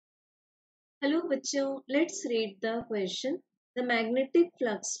Hello bachcho, let's read the question. The magnetic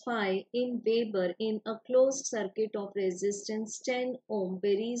flux phi in Weber in a closed circuit of resistance 10 ohm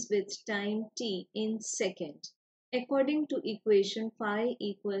varies with time t in second. According to equation phi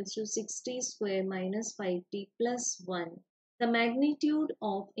equals to 60 square minus 5t plus 1. The magnitude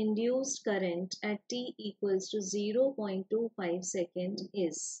of induced current at t equals to 0.25 second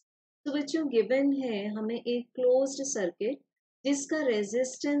is. तो बच्चों given है हमें एक closed circuit जिसका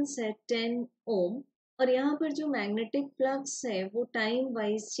resistance है 10 ओम और यहाँ पर जो मैग्नेटिक फ्लक्स है वो टाइम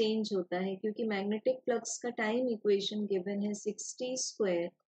वाइज चेंज होता है क्योंकि मैग्नेटिक फ्लक्स का टाइम इक्वेशन गिवन है 60 स्क्वायर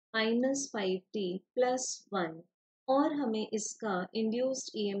माइनस 5t प्लस 1 और हमें इसका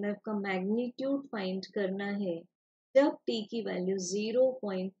इंड्यूस्ड ईएमएफ का मैग्नीट्यूड फाइंड करना है जब t की वैल्यू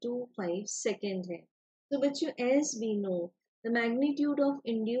 0.25 सेकेंड है। तो बच्चों as we know the magnitude of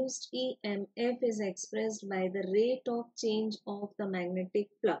induced EMF is expressed by the rate of change of the magnetic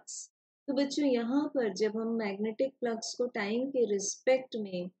flux. तो बच्चों यहाँ पर जब हम मैग्नेटिक फ्लक्स को टाइम के रिस्पेक्ट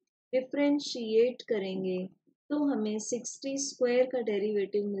में डिफ्रेंशिएट करेंगे तो हमें 60 स्क्वायर का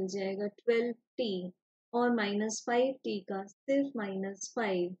डेरिवेटिव मिल जाएगा 12t और माइनस 5t का सिर्फ माइनस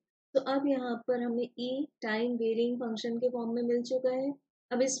 5। तो अब यहाँ पर हमें e टाइम वेरिंग फंक्शन के फॉर्म में मिल चुका है।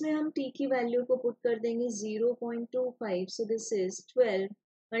 अब इसमें हम t की वैल्यू को पुट कर देंगे 0.25 so this is 12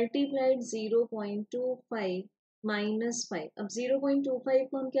 multiplied 0.25 minus 5। अब 0.25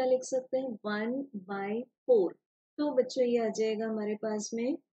 को हम क्या लिख सकते हैं 1/4। तो बच्चों ये आ जाएगा हमारे पास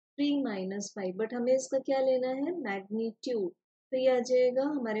में 3 माइनस 5 बट हमें इसका क्या लेना है मैग्नीट्यूड। तो ये आ जाएगा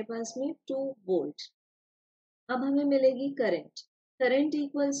हमारे पास में 2 वोल्ट। अब हमें मिलेगी करंट। करंट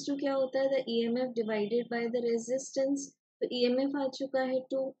इक्वल्स टू क्या होता है the EMF divided by the resistance. तो ईएमएफ आ चुका है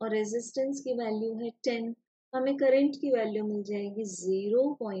 2 और रेजिस्टेंस की वैल्यू है 10। हमें करंट की वैल्यू मिल जाएगी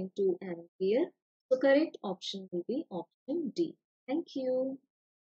 0.2 एम्पियर। तो correct option will be option D. Thank you.